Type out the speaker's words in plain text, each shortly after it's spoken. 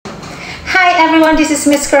everyone, this is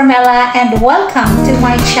Miss Carmela and welcome to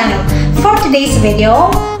my channel. For today's video,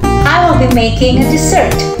 I will be making a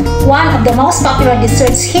dessert. One of the most popular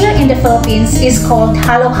desserts here in the Philippines is called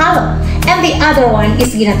halo-halo and the other one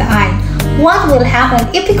is ginataan. What will happen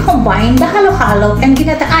if we combine the halo-halo and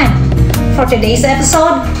ginataan? For today's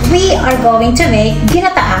episode, we are going to make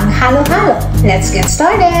Ginataang Halo-halo. Let's get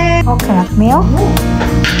started. Coconut milk.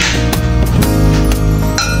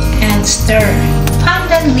 And stir.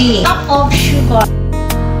 Pandan leaf. Cup of sugar.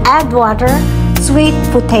 Add water. Sweet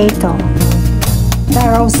potato.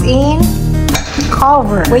 Barrels in.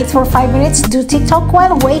 Cover. Wait for 5 minutes. Do TikTok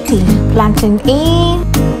while waiting. Plantain in.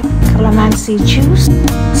 Calamansi juice.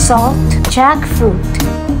 Salt. Jackfruit.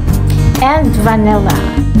 And vanilla.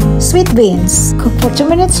 Sweet beans. Cook for 2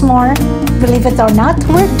 minutes more. Believe it or not,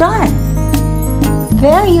 we're done.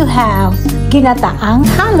 There you have Ginataang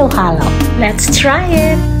Halo-halo. Let's try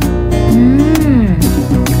it.